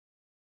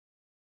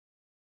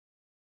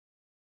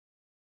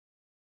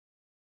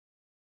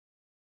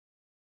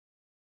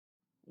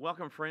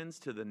Welcome, friends,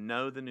 to the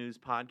Know the News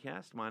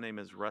podcast. My name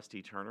is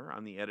Rusty Turner.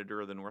 I'm the editor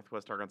of the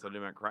Northwest Arkansas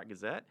Democrat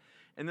Gazette,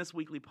 and this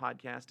weekly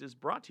podcast is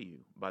brought to you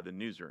by the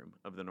newsroom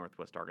of the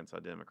Northwest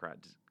Arkansas Democrat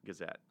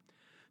Gazette.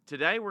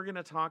 Today, we're going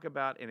to talk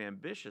about an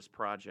ambitious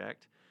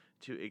project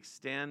to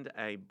extend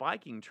a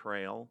biking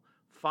trail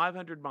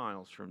 500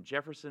 miles from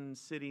Jefferson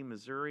City,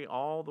 Missouri,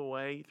 all the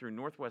way through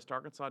Northwest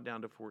Arkansas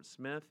down to Fort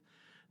Smith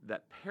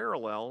that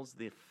parallels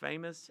the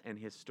famous and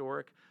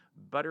historic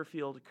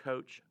Butterfield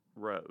Coach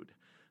Road.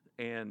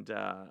 And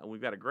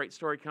we've got a great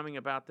story coming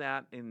about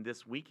that in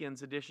this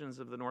weekend's editions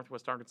of the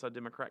Northwest Arkansas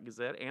Democrat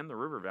Gazette and the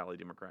River Valley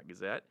Democrat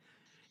Gazette.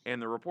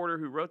 And the reporter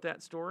who wrote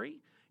that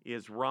story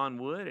is Ron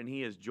Wood, and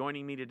he is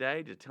joining me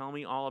today to tell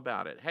me all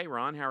about it. Hey,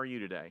 Ron, how are you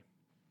today?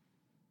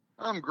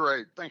 I'm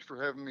great. Thanks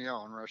for having me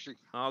on, Rusty.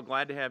 Oh,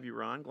 glad to have you,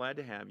 Ron. Glad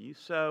to have you.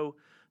 So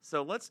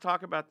let's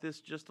talk about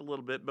this just a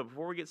little bit. But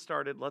before we get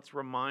started, let's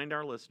remind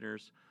our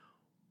listeners,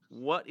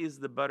 what is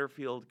the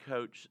Butterfield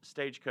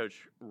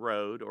Stagecoach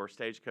Road or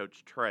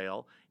Stagecoach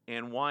Trail,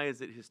 and why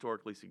is it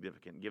historically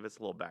significant? Give us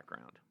a little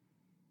background.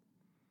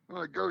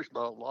 Well, it goes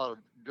by a lot of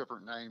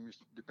different names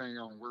depending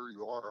on where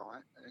you are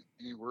on it.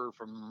 Anywhere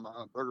from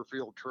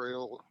Butterfield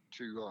Trail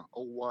to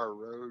Old Wire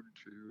Road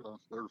to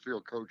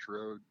Butterfield Coach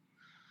Road.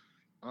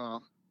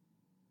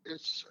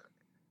 It's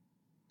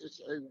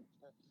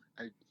a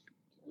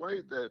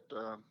way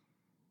that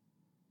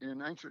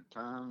in ancient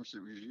times it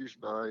was used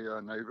by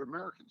Native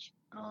Americans.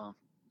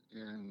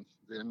 And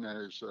then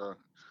as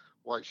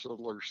white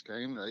settlers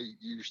came, they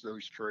used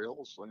those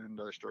trails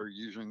and started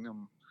using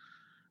them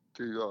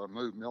to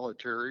move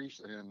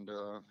militaries and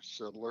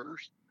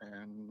settlers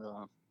and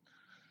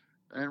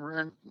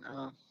ran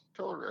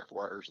telegraph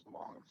wires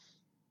along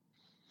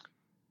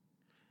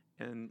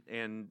them.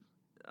 And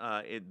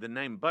the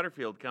name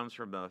Butterfield comes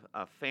from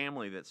a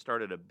family that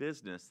started a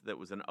business that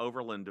was an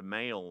overland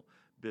mail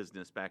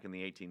business back in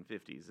the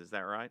 1850s. Is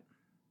that right?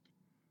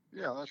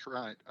 Yeah, that's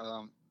right.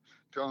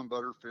 John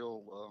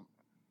Butterfield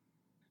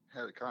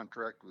had a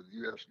contract with the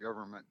U.S.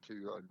 government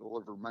to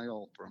deliver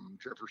mail from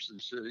Jefferson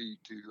City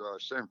to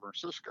San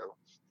Francisco.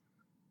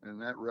 And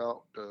that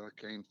route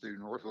came through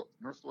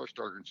northwest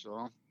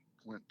Arkansas,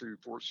 went through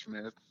Fort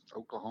Smith,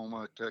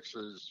 Oklahoma,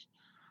 Texas,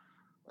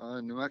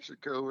 New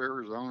Mexico,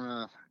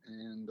 Arizona,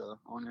 and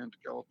on into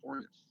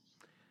California.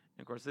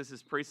 And of course, this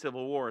is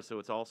pre-Civil War, so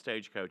it's all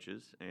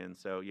stagecoaches. And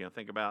so,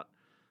 think about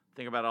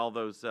all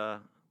those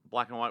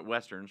black and white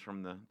westerns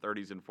from the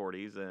 30s and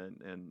 40s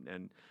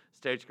and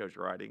stagecoach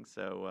riding.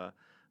 Yeah,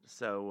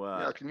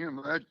 can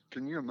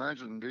you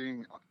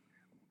imagine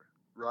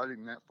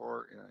riding that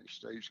far in a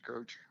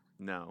stagecoach?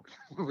 No.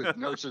 With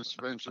no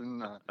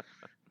suspension,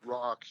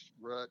 rocks,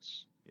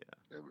 ruts.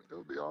 Yeah. It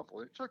would be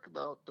awful. It took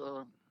about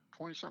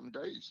 20-something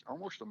days,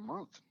 almost a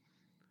month.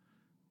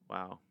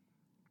 Wow.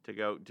 To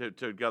go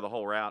the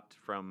whole route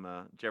from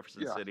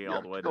Jefferson City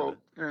all the way to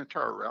the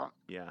entire route.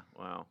 Yeah,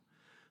 wow.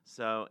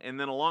 So, and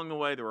then along the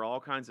way, there were all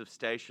kinds of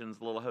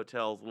stations, little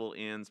hotels, little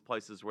inns,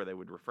 places where they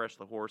would refresh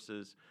the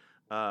horses.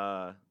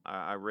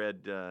 I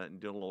read, doing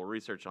a little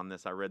research on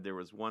this, I read there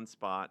was one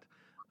spot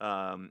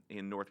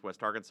in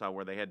Northwest Arkansas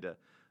where they had to,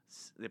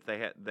 if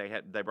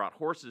they brought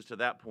horses to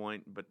that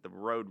point, but the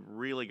road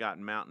really got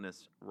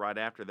mountainous right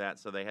after that,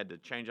 so they had to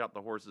change out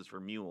the horses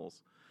for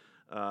mules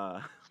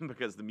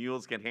because the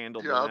mules can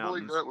handle the mountains. Yeah, I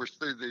believe that was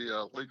through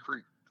the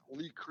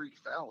Lee Creek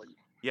Valley.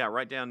 Yeah,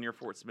 right down near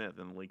Fort Smith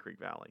in the Lee Creek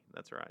Valley.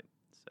 That's right.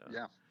 So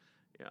yeah.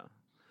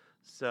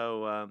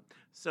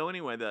 So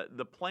anyway,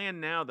 the plan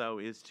now though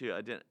is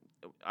to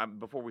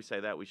before we say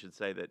that, we should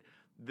say that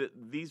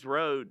this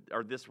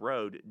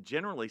road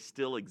generally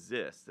still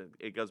exists.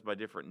 It goes by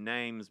different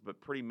names,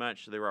 but pretty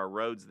much there are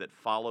roads that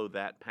follow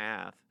that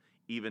path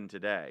even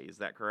today. Is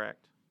that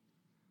correct?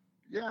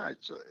 Yeah,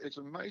 it's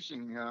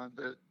amazing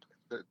that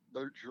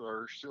those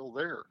are still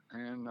there,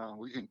 and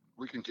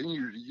we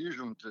continue to use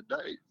them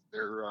today.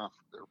 They're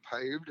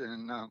paved,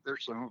 and they're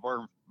some of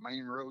our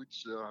main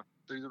roads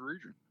through the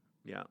region.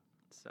 Yeah.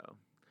 So,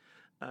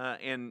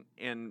 and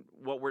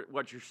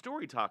what your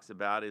story talks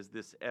about is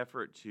this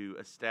effort to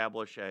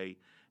establish a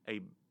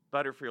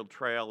Butterfield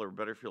Trail or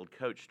Butterfield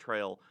Coach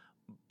Trail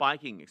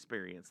biking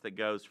experience that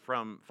goes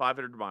from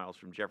 500 miles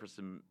from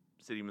Jefferson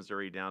City,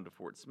 Missouri, down to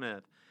Fort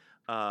Smith.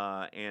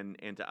 And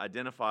to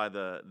identify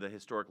the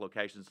historic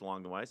locations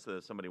along the way, so that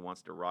if somebody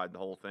wants to ride the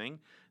whole thing,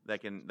 they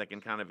can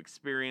kind of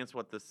experience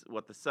what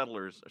the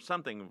settlers, or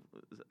something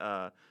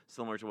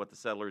similar to what the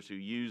settlers who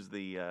use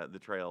the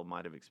trail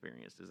might have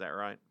experienced. Is that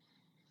right?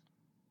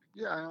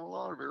 Yeah, in a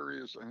lot of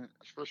areas,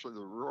 especially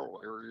the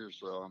rural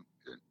areas,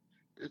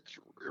 it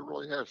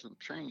really hasn't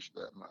changed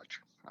that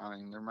much. I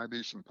mean, there may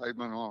be some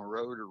pavement on a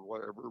road or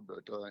whatever,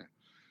 but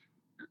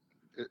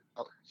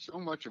so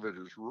much of it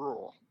is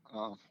rural.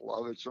 A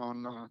lot of it's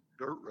on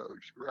dirt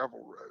roads,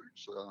 gravel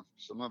roads.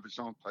 Some of it's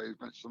on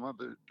pavement. Some of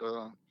it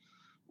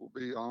will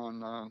be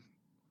on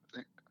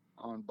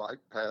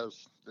bike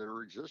paths that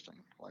are existing,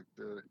 like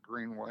the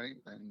Greenway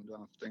and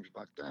things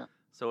like that.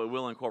 So it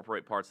will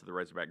incorporate parts of the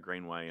Razorback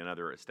Greenway and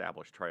other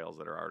established trails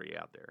that are already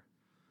out there.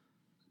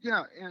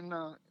 Yeah,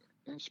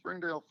 in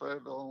Springdale,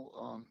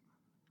 Fayetteville,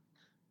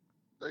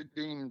 they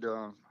deemed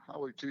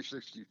Highway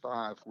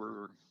 265,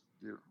 the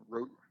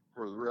road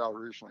where the route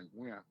originally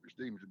went, was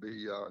deemed to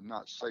be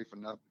not safe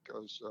enough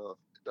because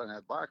it doesn't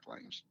have bike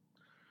lanes.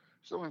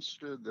 So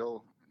instead,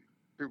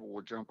 people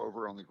will jump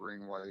over on the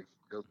Greenway,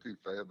 go through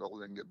Fayetteville,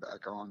 then get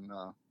back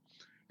on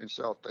in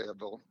South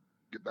Fayetteville,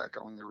 get back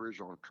on the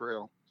original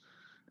trail.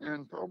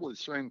 And probably the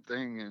same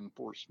thing in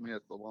Fort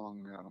Smith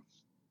along,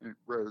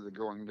 rather than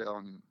going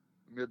down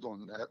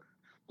Midland that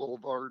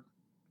Boulevard,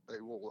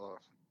 they will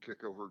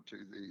kick over to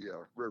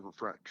the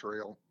Riverfront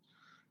Trail,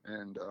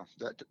 and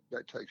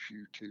that takes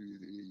you to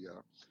the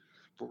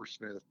Fort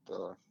Smith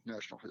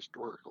National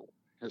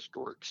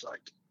Historic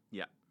Site.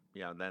 Yeah,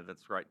 yeah,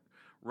 that's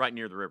right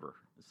near the river.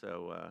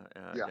 So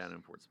Yeah. down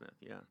in Fort Smith.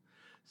 Yeah.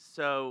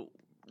 So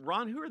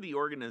Ron, who are the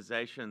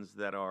organizations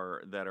that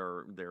are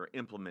they're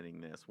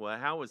implementing this?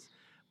 Well,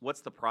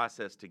 what's the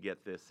process to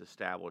get this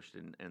established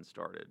and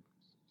started?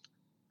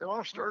 It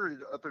all started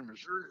up in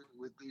Missouri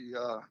with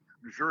the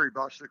Missouri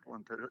Bicycle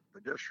and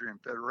Pedestrian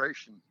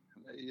Federation.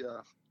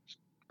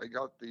 They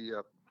got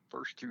the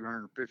first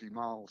 250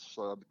 miles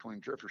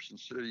between Jefferson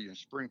City and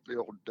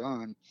Springfield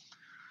done.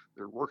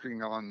 They're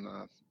working on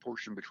the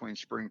portion between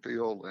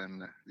Springfield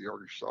and the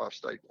Arkansas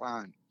state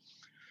line.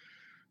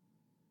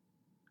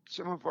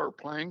 Some of our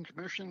planning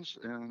commissions,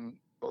 and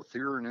both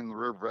here and in the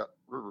River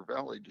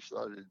Valley,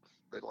 decided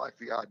they liked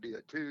the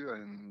idea too,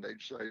 and they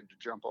decided to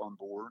jump on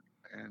board,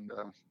 and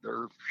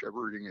they're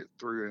shepherding it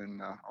through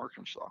in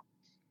Arkansas.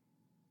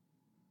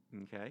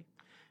 Okay,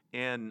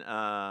 and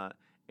I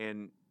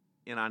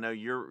know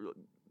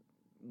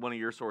one of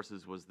your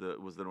sources was the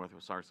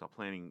Northwest Arkansas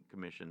Planning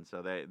Commission,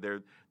 so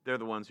they're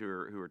the ones who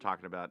are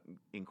talking about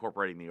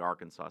incorporating the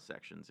Arkansas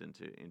sections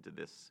into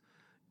this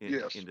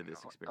Yes. into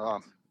this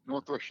experience.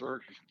 Northwest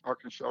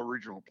Arkansas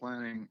Regional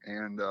Planning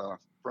and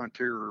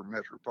Frontier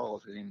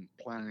Metropolitan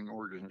Planning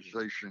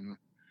Organization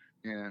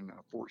in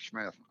Fort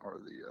Smith are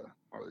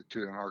the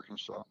two in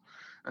Arkansas,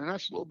 and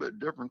that's a little bit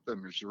different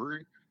than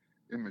Missouri.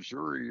 In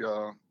Missouri,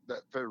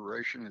 that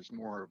federation is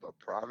more of a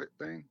private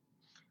thing,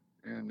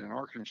 and in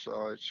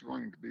Arkansas, it's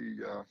going to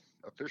be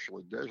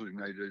officially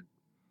designated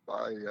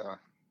by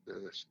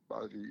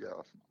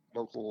the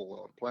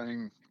local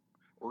planning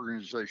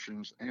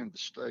organizations and the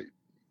state.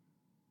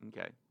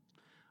 Okay.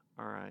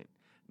 All right.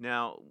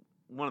 Now,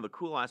 one of the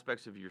cool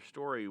aspects of your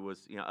story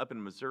was, up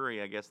in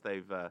Missouri, I guess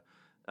they've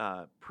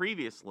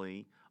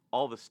previously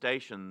all the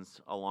stations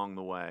along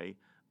the way,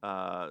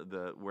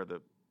 where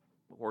the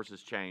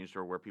horses changed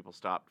or where people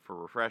stopped for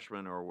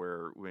refreshment or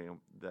where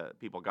the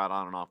people got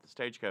on and off the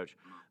stagecoach,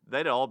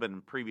 they'd all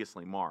been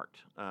previously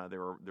marked.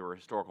 There were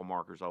historical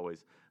markers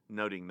always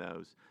noting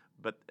those.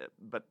 But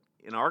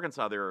in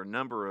Arkansas, there are a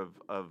number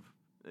of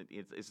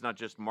it's not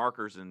just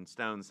markers in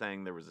stone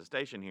saying there was a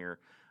station here.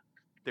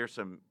 There's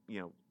some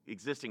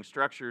existing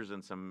structures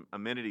and some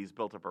amenities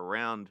built up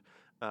around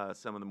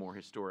some of the more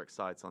historic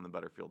sites on the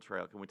Butterfield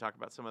Trail. Can we talk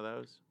about some of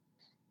those?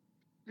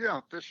 Yeah,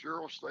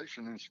 Fitzgerald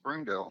Station in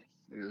Springdale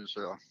is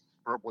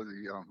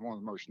probably one of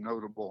the most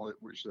notable. It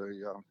was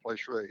a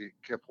place where they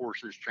kept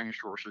horses,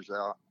 changed horses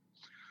out.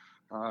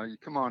 You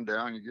come on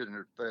down, you get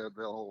into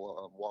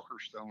Fayetteville Walker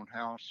Stone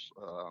House,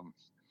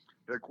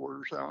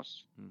 headquarters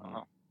house. Mm-hmm.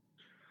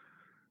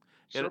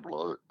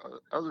 Several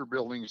other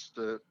buildings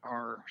that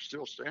are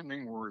still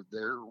standing were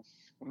there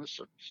when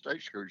the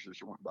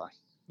stagecoaches went by.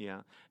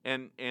 Yeah,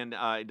 and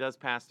it does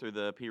pass through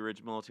the Pea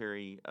Ridge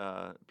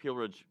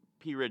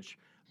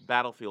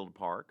Battlefield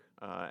Park,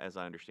 as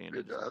I understand it.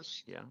 It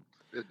does. Yeah.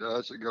 It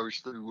does. It goes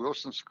through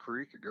Wilson's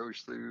Creek. It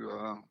goes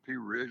through Pea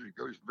Ridge. It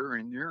goes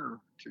very near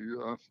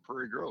to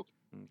Prairie Grove.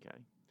 Okay.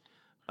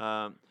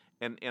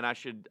 And I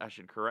should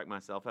correct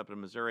myself. Up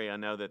in Missouri, I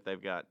know that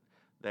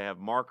they have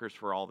markers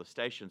for all the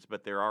stations,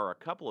 but there are a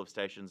couple of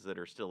stations that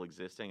are still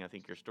existing. I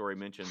think your story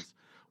mentions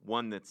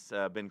one that's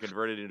been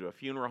converted into a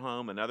funeral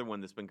home, another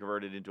one that's been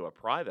converted into a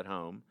private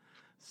home.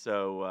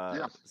 So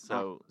Yeah.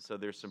 So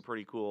there's some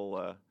pretty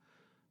cool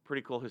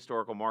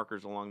historical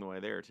markers along the way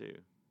there too.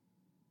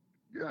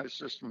 Yeah, it's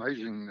just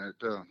amazing that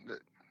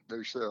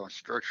those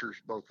structures,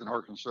 both in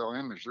Arkansas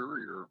and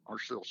Missouri, are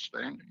still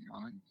standing.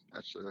 I mean,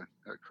 that's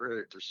a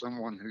credit to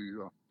someone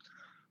who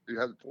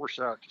had the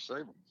foresight to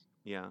save them.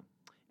 Yeah.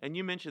 And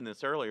you mentioned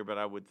this earlier, but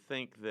I would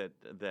think that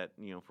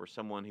for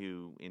someone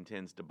who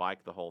intends to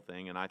bike the whole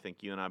thing, and I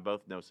think you and I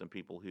both know some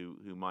people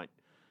who might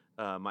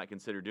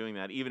consider doing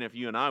that. Even if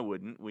you and I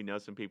wouldn't, we know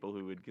some people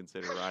who would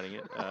consider riding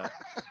it.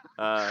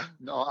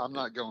 No, I'm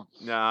not going.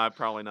 No, I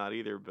probably not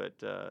either.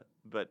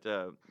 But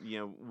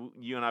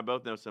you and I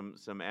both know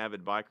some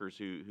avid bikers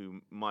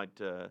who might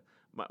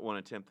want to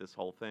attempt this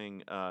whole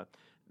thing.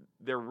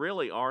 There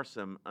really are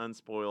some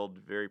unspoiled,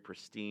 very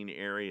pristine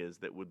areas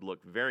that would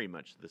look very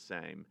much the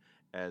same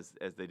as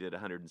they did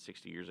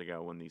 160 years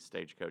ago when these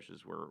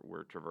stagecoaches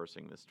were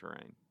traversing this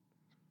terrain.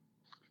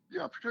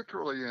 Yeah,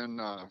 particularly in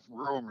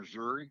rural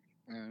Missouri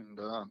and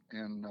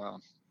in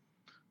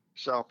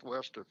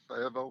southwest of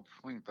Fayetteville,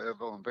 between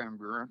Fayetteville and Van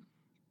Buren.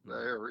 The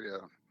area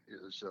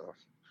is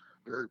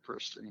very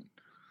pristine.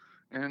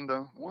 And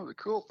one of the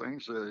cool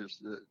things is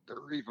that there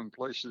are even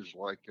places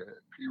like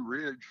Pea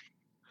Ridge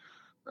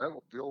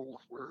Battlefield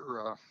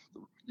where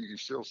you can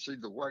still see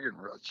the wagon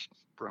ruts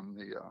from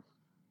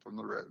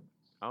the road.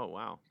 Oh,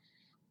 wow.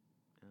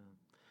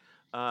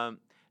 Yeah.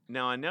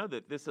 Now I know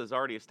that this is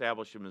already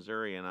established in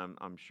Missouri, and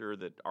I'm sure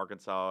that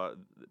Arkansas,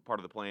 part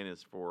of the plan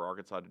is for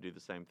Arkansas to do the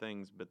same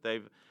things. But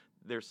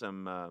there's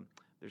some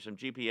there's some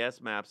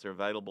GPS maps that are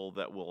available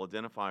that will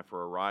identify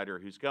for a rider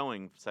who's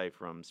going, say,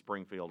 from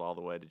Springfield all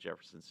the way to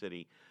Jefferson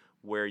City,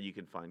 where you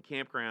can find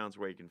campgrounds,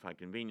 where you can find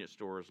convenience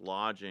stores,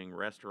 lodging,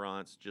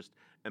 restaurants, just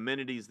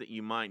amenities that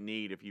you might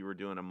need if you were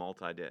doing a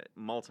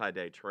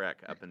multi-day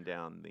trek up and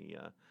down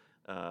Yeah,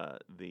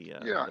 the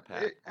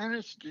path. and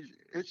it's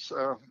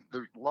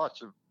there's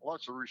lots of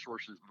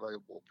resources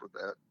available for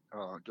that.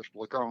 Just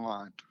look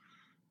online,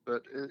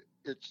 but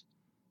it's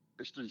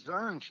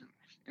designed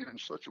in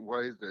such a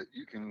way that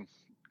you can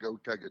go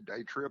take a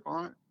day trip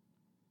on it,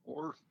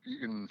 or you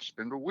can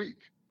spend a week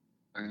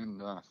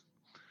and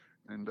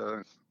and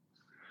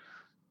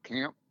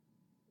camp,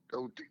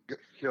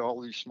 hit all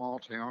these small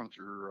towns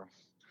or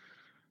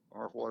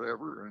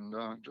whatever, and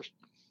just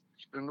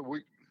spend a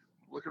week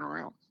looking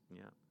around.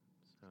 Yeah.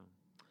 So,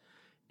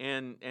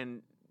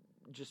 and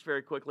just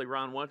very quickly,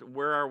 Ron,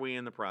 where are we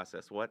in the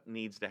process? What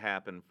needs to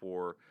happen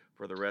for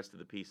the rest of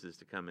the pieces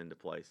to come into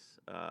place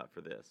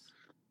for this?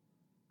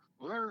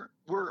 We're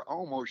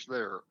almost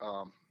there.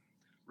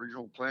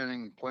 Regional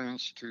planning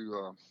plans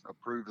to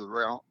approve the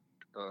route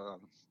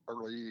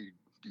early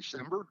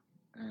December,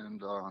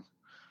 and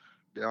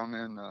down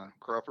in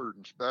Crawford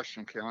and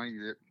Sebastian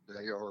County,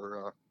 they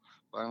are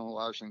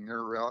finalizing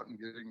their route and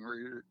getting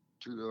ready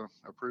to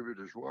approve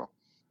it as well.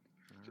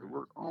 So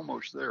we're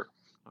almost there.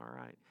 All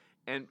right.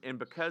 And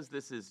because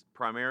this is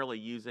primarily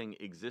using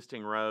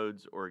existing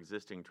roads or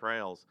existing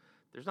trails,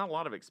 there's not a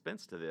lot of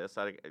expense to this.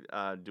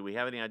 Do we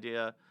have any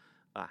idea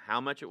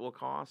how much it will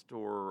cost,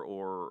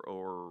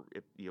 or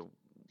if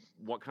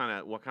what kind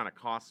of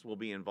costs will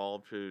be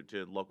involved to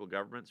local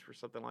governments for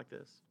something like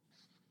this?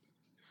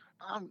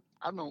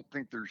 I don't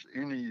think there's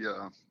any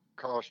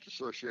cost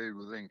associated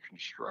with any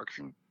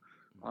construction.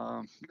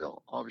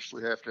 They'll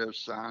obviously have to have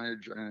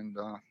signage, and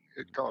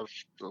it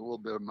costs a little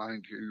bit of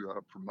money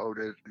to promote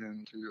it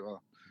and to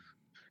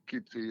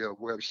keep the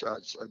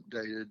websites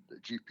updated, the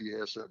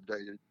GPS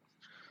updated.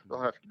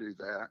 They'll have to do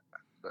that,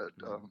 but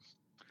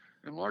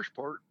in large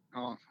part,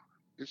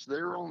 it's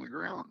there on the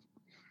ground.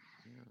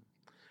 Yeah.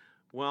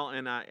 Well,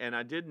 and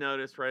I did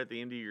notice right at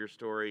the end of your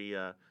story.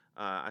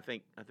 I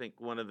think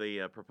one of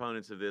the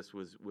proponents of this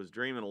was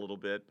dreaming a little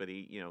bit, but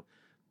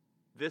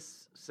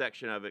this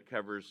section of it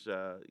covers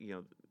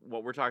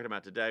what we're talking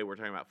about today. We're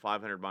talking about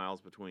 500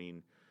 miles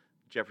between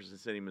Jefferson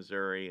City,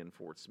 Missouri, and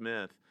Fort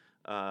Smith.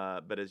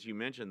 But as you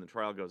mentioned, the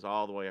trail goes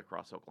all the way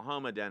across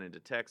Oklahoma, down into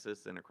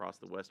Texas, and across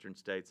the western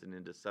states and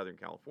into Southern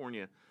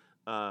California.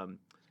 I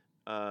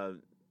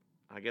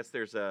guess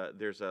there's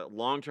a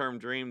long-term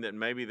dream that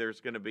maybe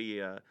there's going to be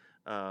a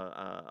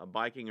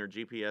biking or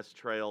GPS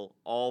trail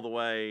all the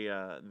way,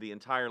 the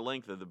entire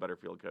length of the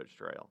Butterfield Coach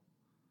Trail.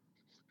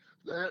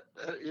 That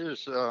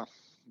is the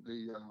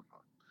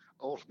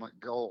ultimate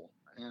goal,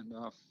 and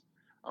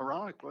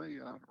ironically,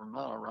 or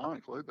not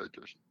ironically, but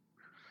just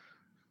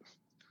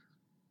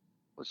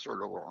let's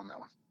start over on that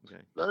one.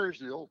 Okay. That is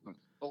the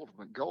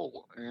ultimate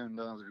goal, and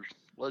there's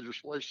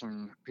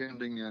legislation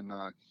pending in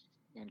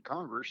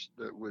Congress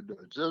that would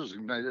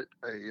designate it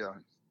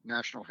a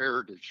National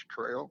Heritage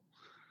Trail,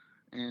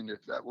 and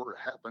if that were to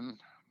happen,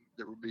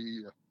 there would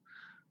be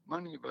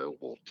money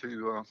available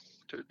to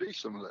do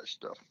some of that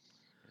stuff.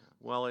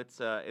 Well, it's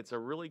a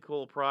really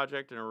cool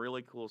project and a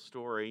really cool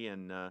story,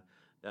 and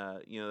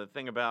the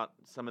thing about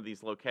some of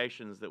these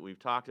locations that we've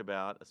talked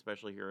about,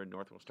 especially here in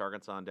Northwest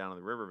Arkansas and down in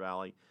the River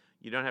Valley,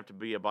 you don't have to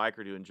be a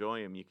biker to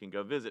enjoy them. You can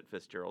go visit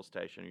Fitzgerald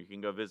Station, or you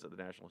can go visit the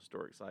National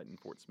Historic Site in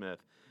Fort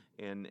Smith,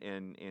 and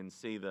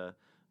see the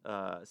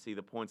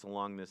points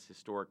along this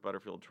historic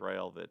Butterfield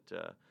Trail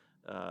that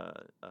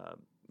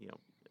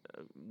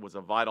was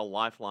a vital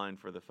lifeline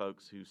for the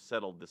folks who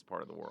settled this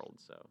part of the world.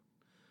 So.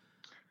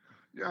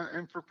 Yeah,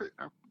 and for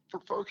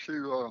folks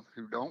who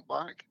don't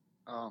bike,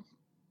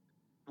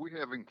 we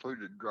have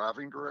included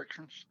driving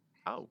directions.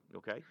 Oh,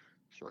 okay.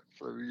 So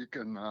you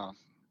can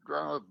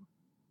drive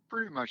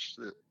pretty much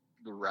the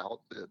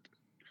route that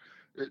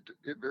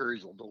it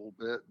varies a little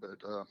bit, but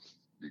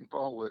you can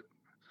follow it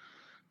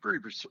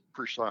pretty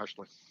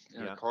precisely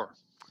in a car.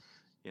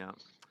 Yeah.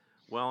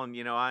 Well,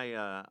 and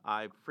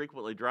I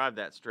frequently drive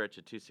that stretch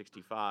of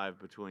 265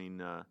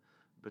 between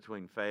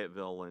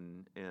Fayetteville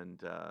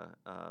and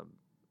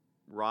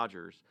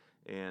Rogers,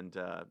 and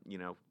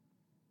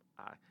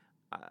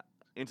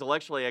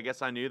intellectually, I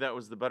guess I knew that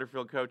was the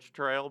Butterfield Coach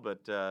Trail,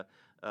 but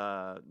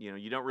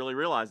you don't really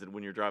realize it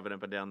when you're driving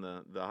up and down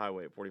the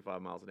highway at 45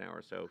 miles an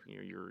hour. So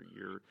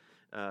you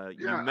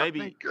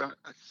maybe. I think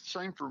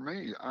same for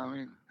me. I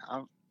mean,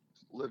 I've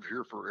lived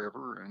here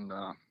forever, and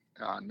I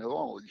know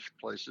all these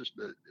places,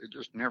 but it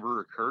just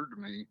never occurred to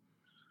me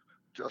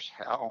just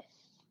how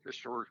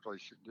historically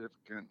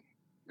significant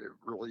it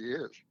really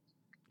is.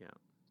 Yeah.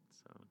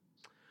 So.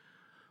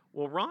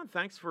 Well, Ron,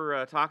 thanks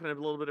for talking a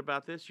little bit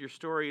about this. Your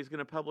story is going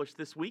to publish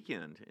this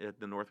weekend at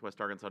the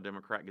Northwest Arkansas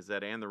Democrat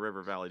Gazette and the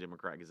River Valley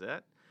Democrat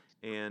Gazette.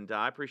 And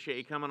I appreciate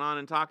you coming on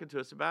and talking to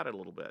us about it a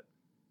little bit.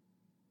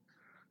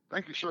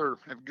 Thank you, sir.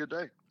 Have a good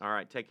day. All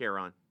right, take care,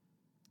 Ron.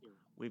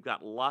 We've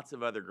got lots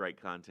of other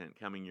great content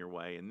coming your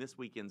way in this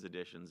weekend's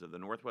editions of the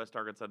Northwest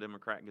Arkansas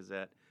Democrat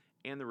Gazette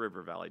and the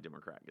River Valley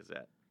Democrat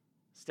Gazette.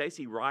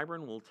 Stacy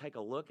Ryburn will take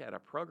a look at a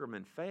program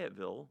in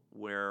Fayetteville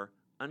where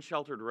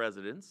unsheltered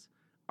residents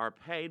are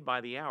paid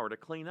by the hour to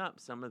clean up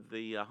some of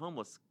the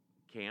homeless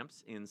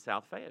camps in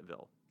South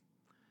Fayetteville.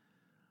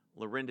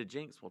 Lorinda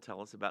Jinks will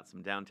tell us about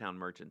some downtown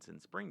merchants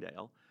in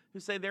Springdale who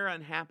say they're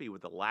unhappy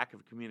with the lack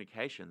of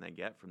communication they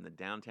get from the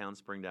Downtown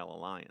Springdale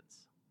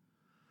Alliance.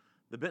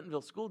 The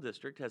Bentonville School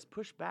District has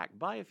pushed back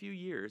by a few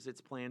years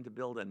its plan to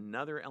build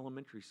another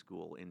elementary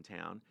school in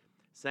town,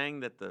 saying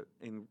that the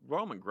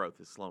enrollment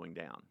growth is slowing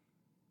down.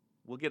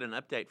 We'll get an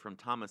update from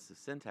Thomas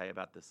Cicente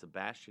about the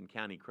Sebastian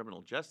County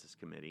Criminal Justice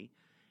Committee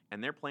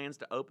and their plans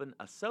to open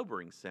a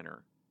sobering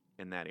center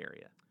in that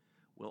area.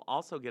 We'll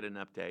also get an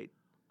update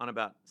on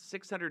about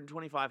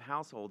 625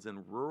 households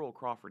in rural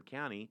Crawford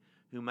County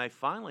who may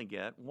finally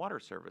get water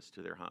service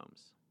to their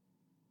homes.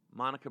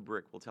 Monica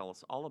Brick will tell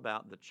us all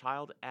about the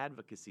Child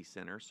Advocacy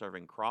Center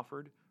serving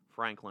Crawford,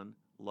 Franklin,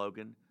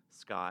 Logan,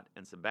 Scott,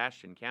 and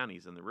Sebastian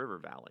counties in the River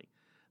Valley.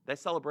 They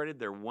celebrated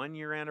their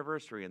 1-year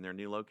anniversary in their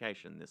new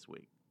location this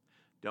week.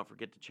 Don't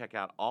forget to check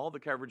out all the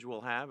coverage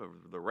we'll have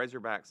of the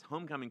Razorbacks'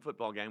 homecoming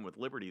football game with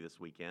Liberty this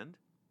weekend.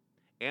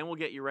 And we'll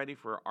get you ready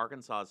for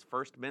Arkansas's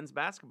first men's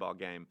basketball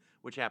game,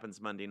 which happens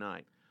Monday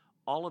night.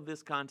 All of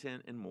this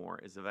content and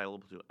more is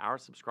available to our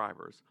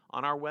subscribers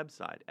on our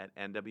website at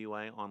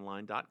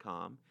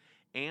NWAonline.com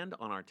and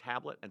on our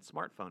tablet and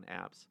smartphone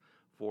apps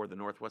for the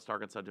Northwest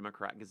Arkansas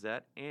Democrat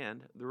Gazette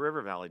and the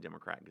River Valley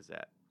Democrat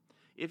Gazette.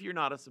 If you're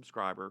not a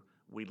subscriber,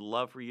 we'd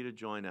love for you to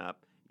join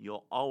up.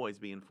 You'll always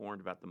be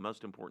informed about the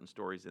most important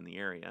stories in the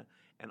area,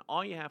 and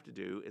all you have to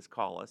do is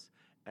call us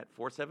at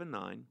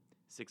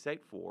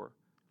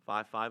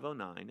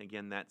 479-684-5509.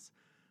 Again, that's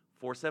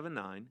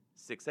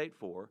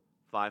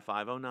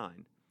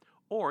 479-684-5509.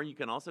 Or you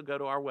can also go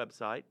to our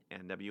website,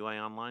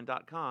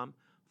 NWAonline.com,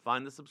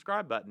 find the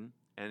subscribe button,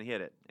 and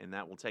hit it, and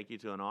that will take you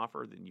to an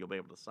offer, then you'll be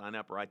able to sign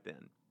up right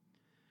then.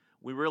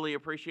 We really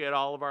appreciate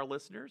all of our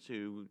listeners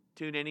who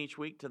tune in each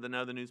week to the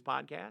Know the News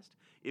podcast.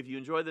 If you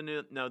enjoy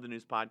the Know the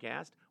News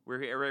podcast, we're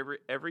here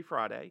every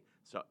Friday,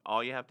 so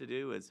all you have to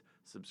do is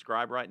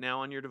subscribe right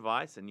now on your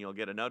device, and you'll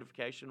get a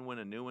notification when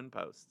a new one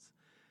posts.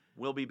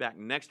 We'll be back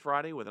next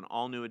Friday with an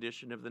all-new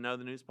edition of the Know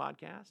the News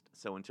podcast.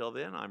 So until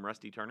then, I'm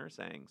Rusty Turner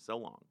saying so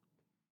long.